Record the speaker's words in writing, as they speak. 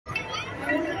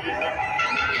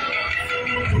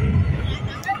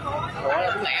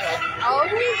Ủa, cũng lẹ rồi. Ừ.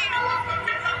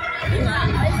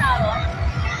 Thấy sao rồi?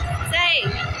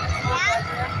 Gì?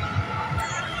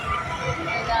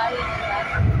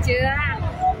 Chưa.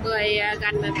 Người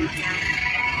gần 11 giờ.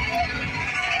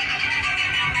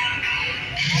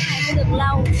 Không được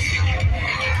lâu.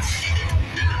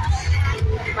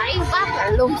 Váy vác là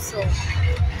lùm xùm.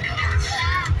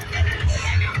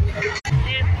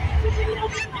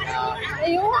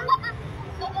 Yếu.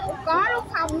 Có lúc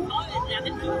không.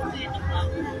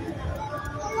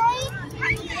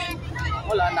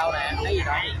 Có lên đâu nè, thấy gì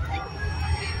đâu.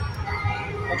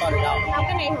 Có coi được đâu. Đâu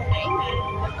cái này hồi nãy mà.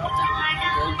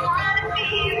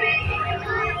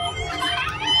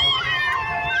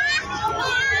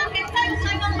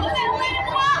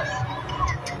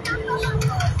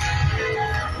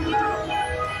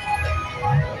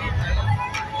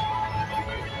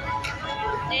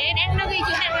 Nè, đang nó ghi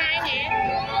chữ đăng hai nè.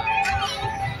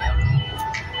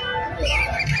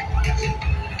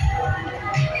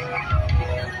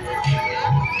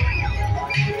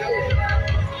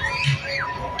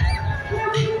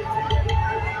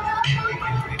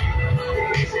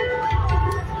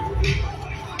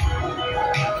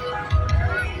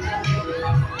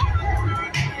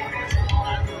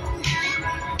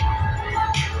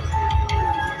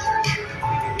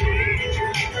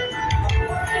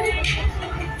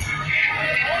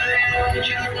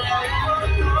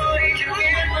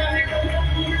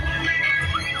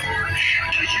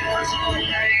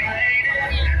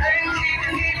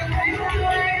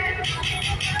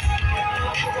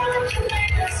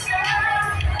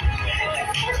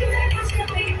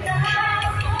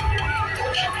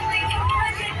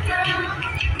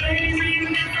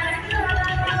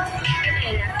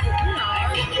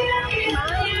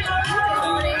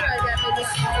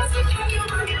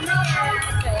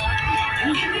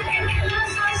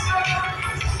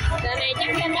 Giờ này chắc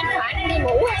em đánh thoại đi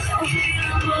ngủ hết rồi.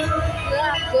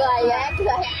 Cười vậy, cười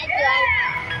ai cười?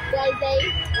 Cười gì?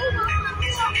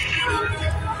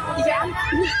 Dạ.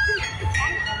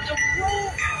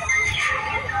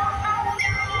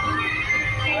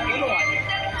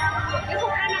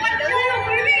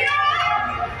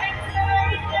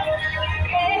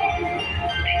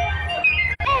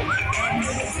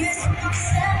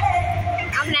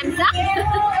 Ông làm rất.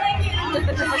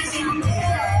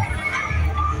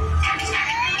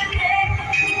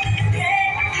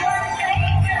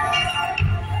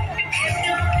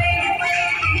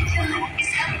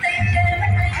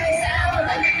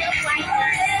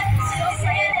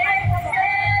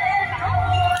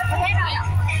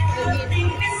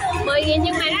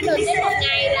 Nhưng mà nó được đến một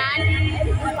ngày là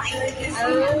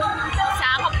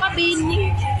sợ không có pin.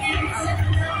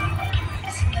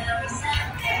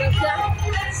 Được chưa?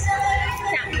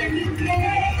 Chậm vậy.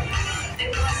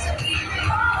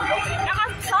 Nó có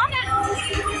sốt á.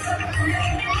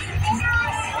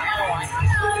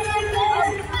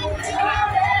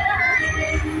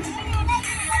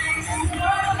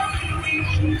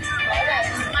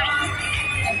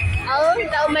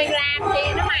 Tự mình làm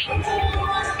thì nó mạnh.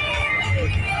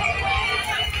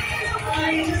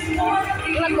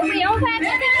 Nhưng mà cũng yếu phết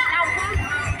rồi, đông quá.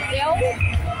 Yếu.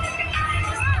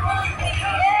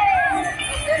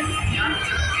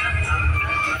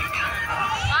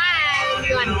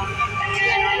 Nhuần.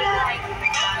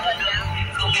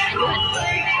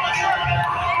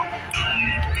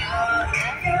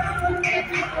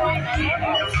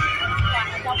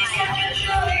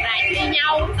 Lại với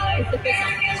nhau.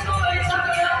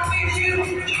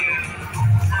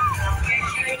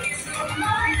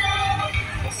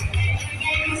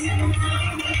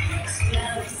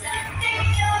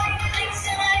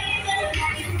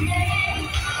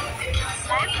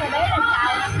 Sáng rồi bé lên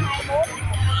chào năm 24.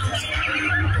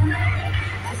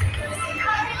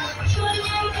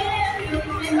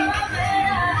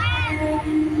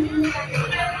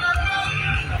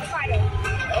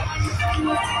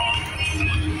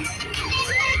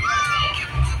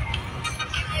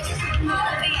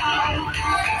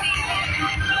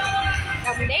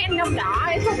 Đồng đen đồng đỏ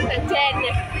không cần trên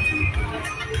nè.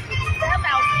 Bắt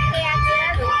đầu xe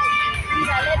kia rồi. Bây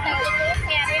giờ lên đâu cái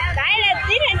xe đấy. Đấy lên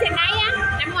tí lên trên đây á.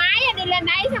 Năm ngoái đi lên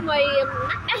đấy xong rồi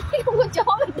mắc đấy không có chỗ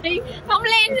mình đi. Không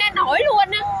lên ra nổi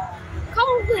luôn á. Không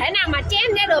thể nào mà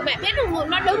chen ra được, mẹ biết không,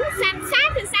 nó đứng sát.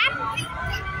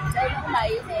 Đây nó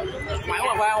đầy nè. Ngoại uống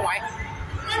cà phê không ngoại?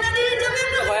 Uống cà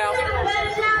phê không?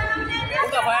 Uống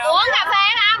cà phê không? Uống cà phê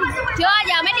không? Chưa,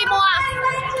 giờ mới đi mua.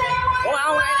 Uống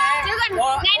không? Đây nè. Chứ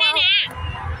còn ngay đây nè.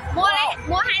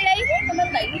 Mua 2 ly.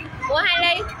 Mua 2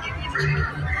 ly.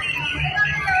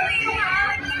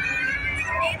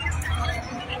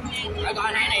 Để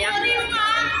coi hai này nha.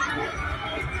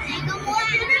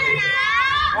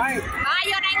 Quay. Rồi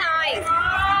vô đây ngồi.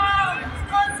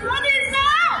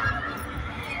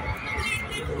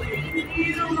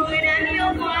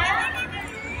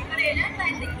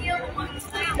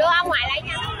 Đưa ông ngoài lại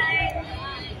nha.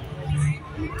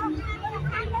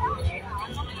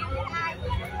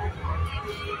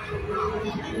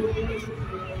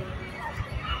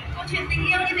 Câu chuyện tình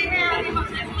yêu như thế nào thì mọi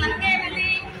người cùng lắng nghe với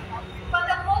Ly qua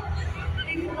ca khúc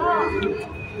Tình Thơ. Hy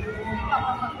vọng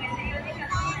là mọi người sẽ yêu thích ca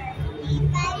khúc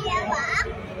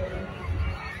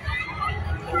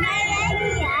này.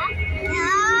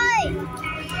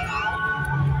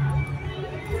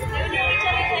 Nếu như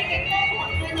cho Ly thấy cái tên của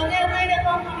mọi người nó leo đây được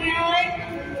không mọi người ơi?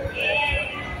 Yeah.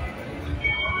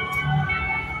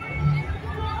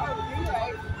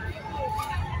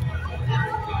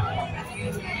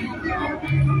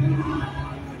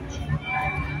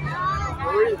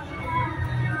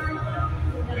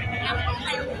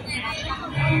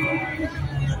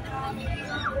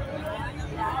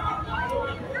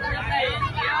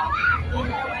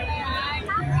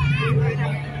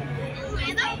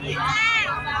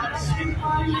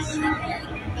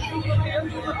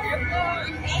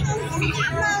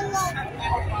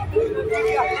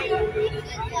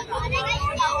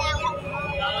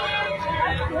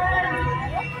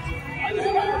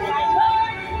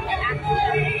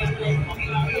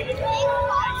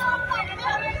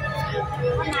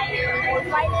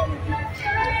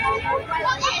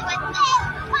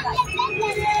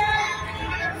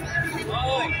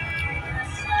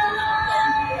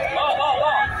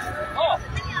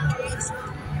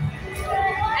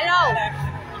 Alo.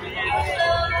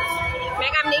 Mẹ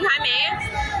cầm điện thoại mẹ.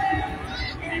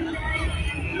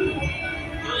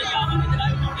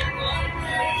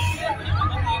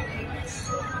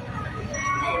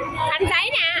 Khanh sấy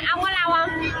nè, ông có lâu không?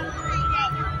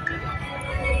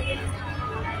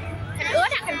 Khanh ướt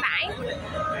hả Khanh phải?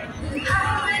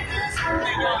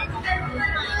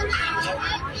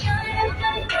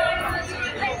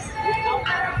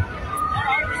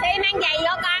 Xi mang giày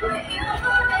vô con.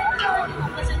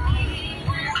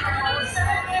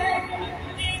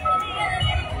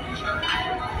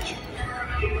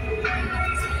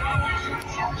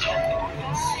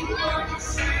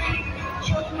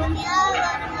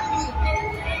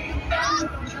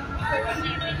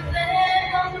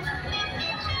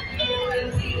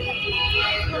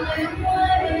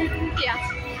 Kìa.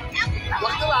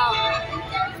 Quất cái bò.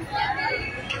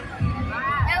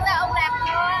 Đang ra ông làm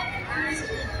thôi.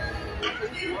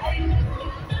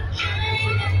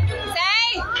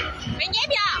 Xi, mày dép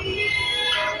vô.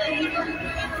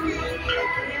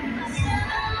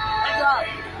 Chưa.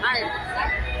 Này.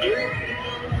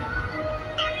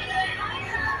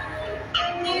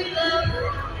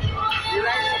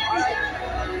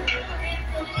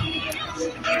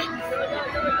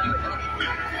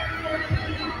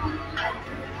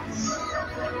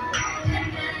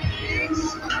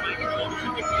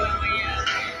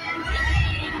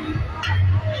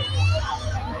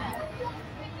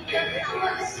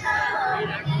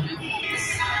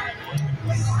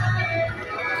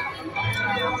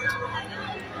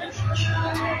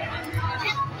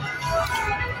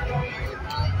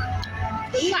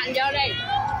 Đứng mạnh vô đi.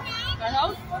 Rồi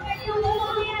không?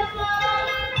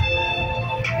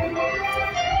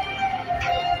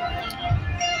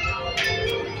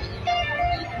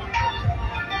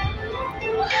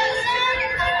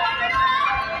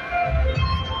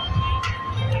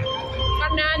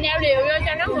 Con đeo điều vô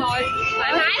cho nó ngồi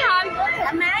thoải mái hơn.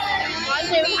 Thoải mái. Ngồi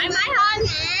xìu thoải mái hơn.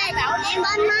 Nè, bảo em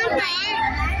bên mâm nè.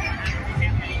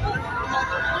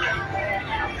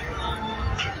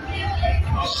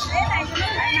 Thế này cho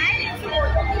nó thoải mái.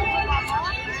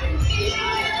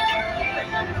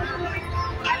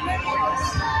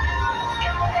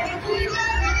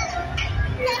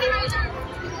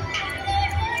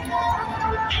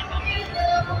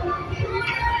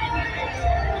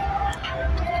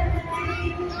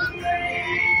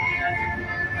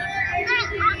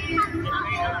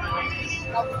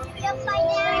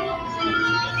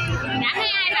 Đã thấy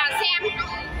ai vào xem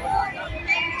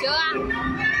chưa?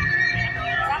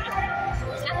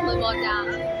 Sắp 11 giờ.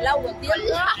 Lâu rồi tiếng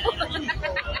nữa.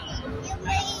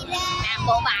 Làm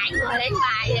bộ bài rồi đến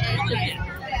bài.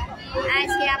 Ai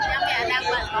xem cho mẹ đang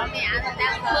bận có mẹ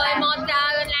đang 11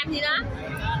 giờ làm gì đó?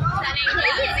 Sao đang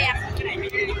nghỉ vậy đẹp?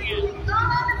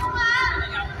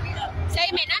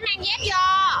 Xi mày nói mang dép vô.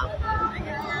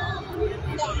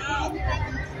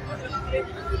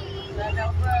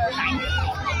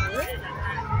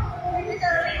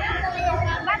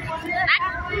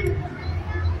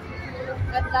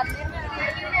 Gần gần